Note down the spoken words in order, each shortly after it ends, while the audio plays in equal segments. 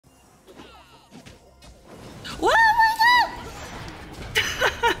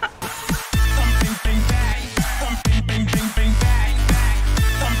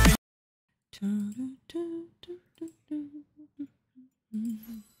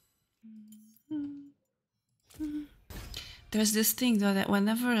There's this thing though that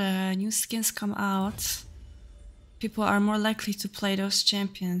whenever new skins come out, people are more likely to play those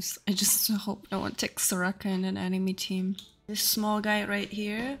champions. I just hope no one takes Soraka in an enemy team. This small guy right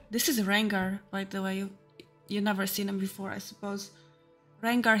here, this is Rengar, by the way. You never seen him before, I suppose.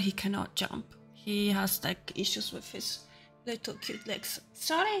 Rengar, he cannot jump. He has like issues with his little cute legs.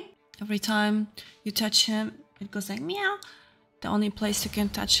 Sorry. Every time you touch him, it goes like meow. The only place you can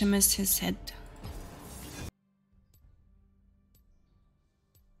touch him is his head.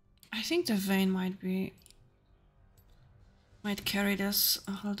 I think the Vayne might carry this.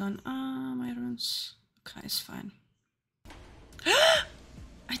 Oh, hold on. My runes. Okay, it's fine.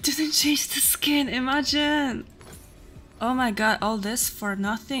 I didn't change the skin. Imagine. Oh my god, all this for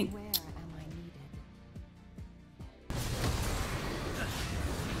nothing. Where am I needed?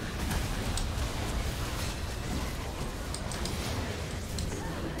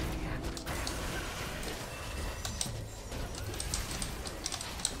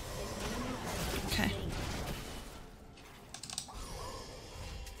 Okay.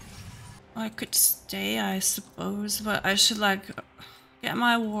 I could stay, I suppose, but I should like get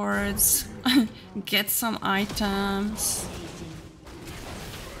my wards, get some items.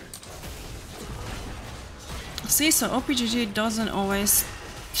 See, so OPGG doesn't always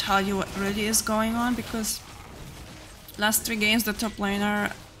tell you what really is going on, because last 3 games the top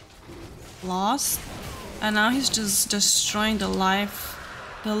laner lost, and now he's just destroying the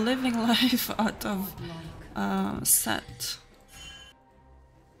living life out of Set.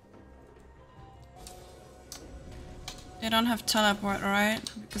 They don't have teleport, right?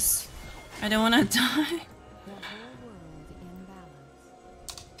 Because I don't want to die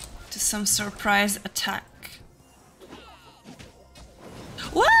to some surprise attack.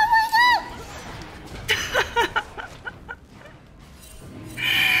 What?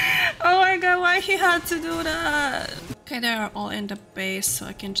 Oh my god, why he had to do that? Okay, they are all in the base, so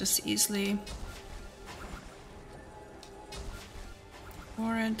I can just easily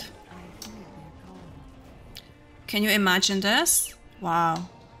ward. Can you imagine this? Wow.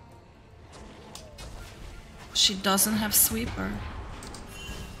 She doesn't have sweeper.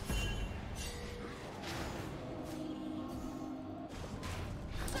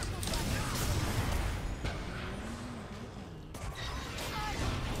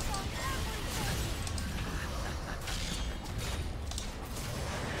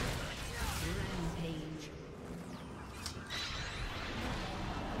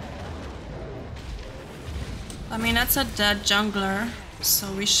 I mean, that's a dead jungler,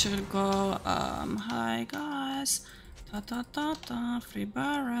 so we should go, hi guys, free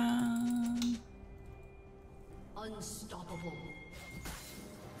Baron. Unstoppable.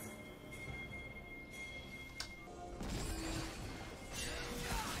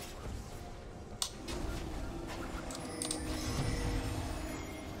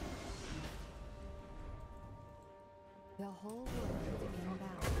 The whole world in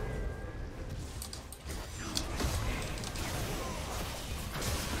battle.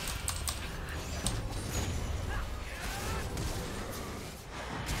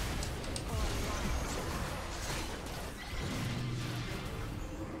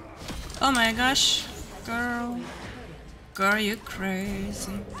 Oh my gosh, girl, you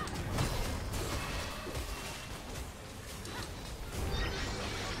crazy.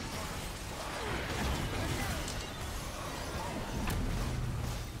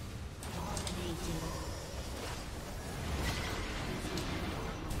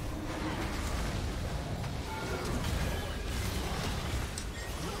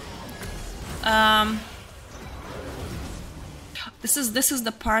 This is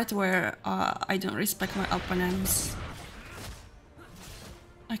the part where I don't respect my opponents.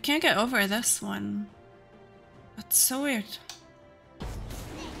 I can't get over this one. That's so weird.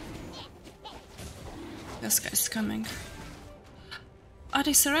 This guy's coming. Oh,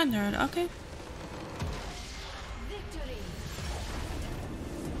 they surrendered. Okay.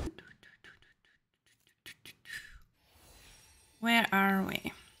 Where are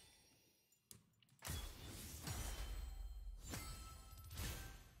we?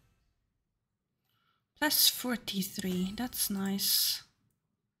 Plus 43, that's nice.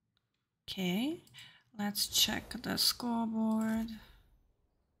 Okay, let's check the scoreboard.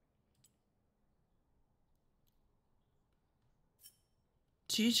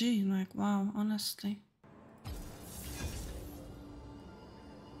 GG, like wow, honestly.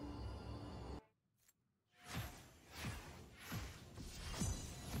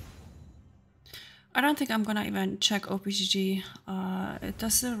 I don't think I'm gonna even check OPGG. It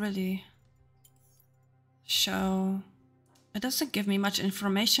doesn't really show, it doesn't give me much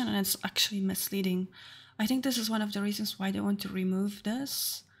information, and it's actually misleading. I think this is one of the reasons why they want to remove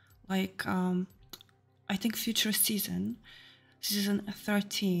this. Like, I think future season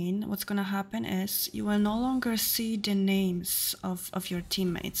 13, what's gonna happen is you will no longer see the names of your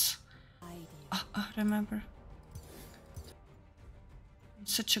teammates. Remember. I'm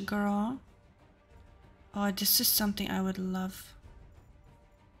such a girl. Oh, this is something I would love.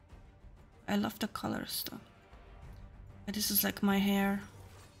 I love the colors though. But this is like my hair.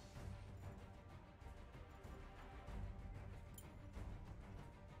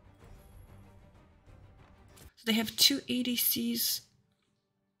 So they have 2 ADCs.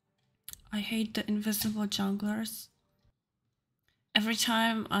 I hate the invisible junglers. Every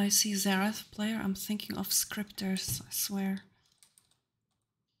time I see Xerath player, I'm thinking of scripters, I swear.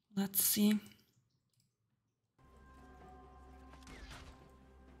 Let's see.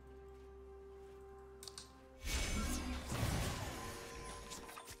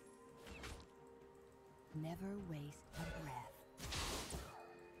 Never waste a breath.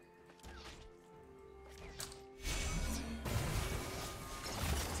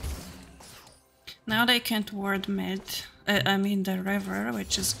 Now they can't ward mid. I mean the river,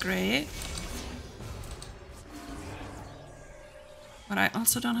 which is great. But I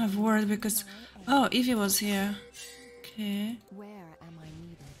also don't have ward because... Oh, Evie was here. Okay. Where am I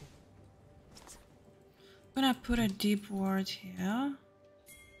needed? I'm gonna put a deep ward here.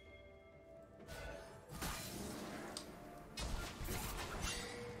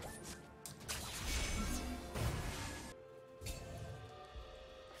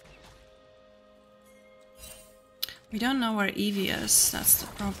 We don't know where Evie is, that's the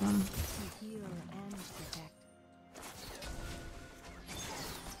problem. To heal and protect.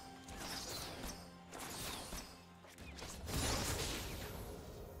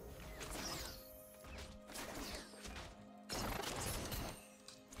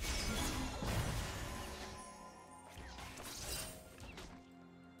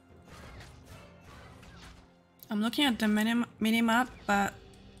 I'm looking at the minimap, but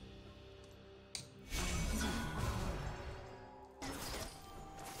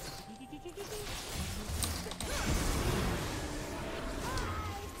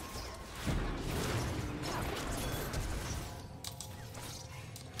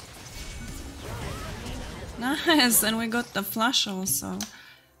nice, and we got the flash also.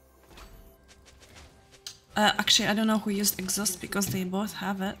 Actually, I don't know who used exhaust because they both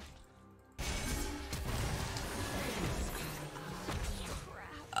have it.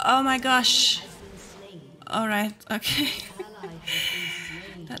 Oh my gosh. Alright, okay.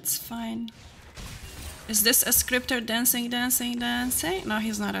 That's fine. Is this a scripter dancing? No,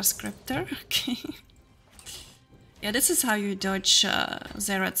 he's not a scripter. Okay. Yeah, this is how you dodge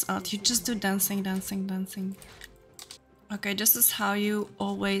Xerath's ult. You just do dancing. Okay, this is how you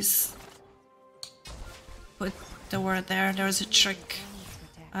always put the word there. There's a trick.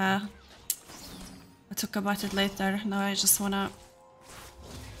 I'll talk about it later. Now I just wanna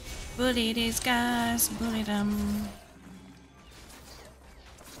bully these guys, bully them.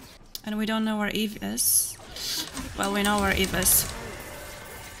 And we don't know where Eve is. Well, we know where Eve is.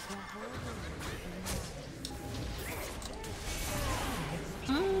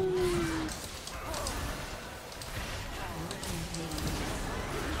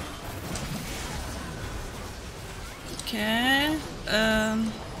 Okay.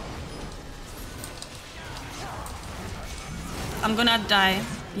 I'm gonna die.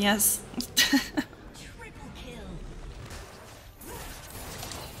 Yes.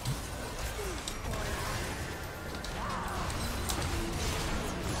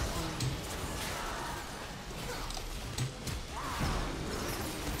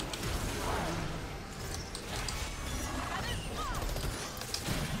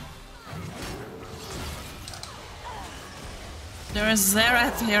 There is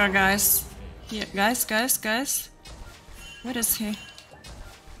Xerath here, guys. Here, guys. Where is he?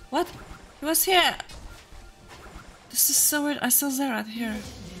 What? He was here! This is so weird. I saw Xerath here.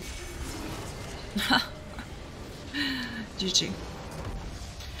 GG.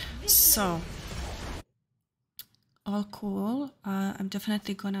 So. All cool. I'm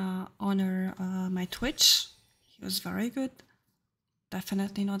definitely gonna honor my Twitch. He was very good.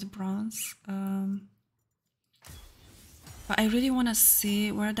 Definitely not bronze. But I really want to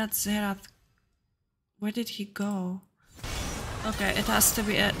see where that Xerath... Where did he go? Okay, it has to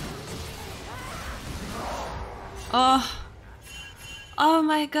be it. Oh! Oh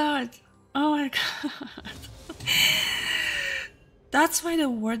my god! Oh my god! That's why the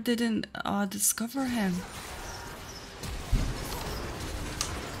ward didn't discover him.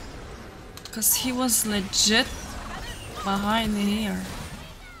 Because he was legit behind here.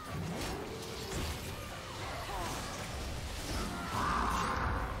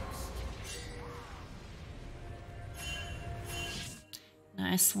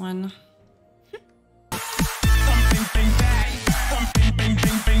 Nice one.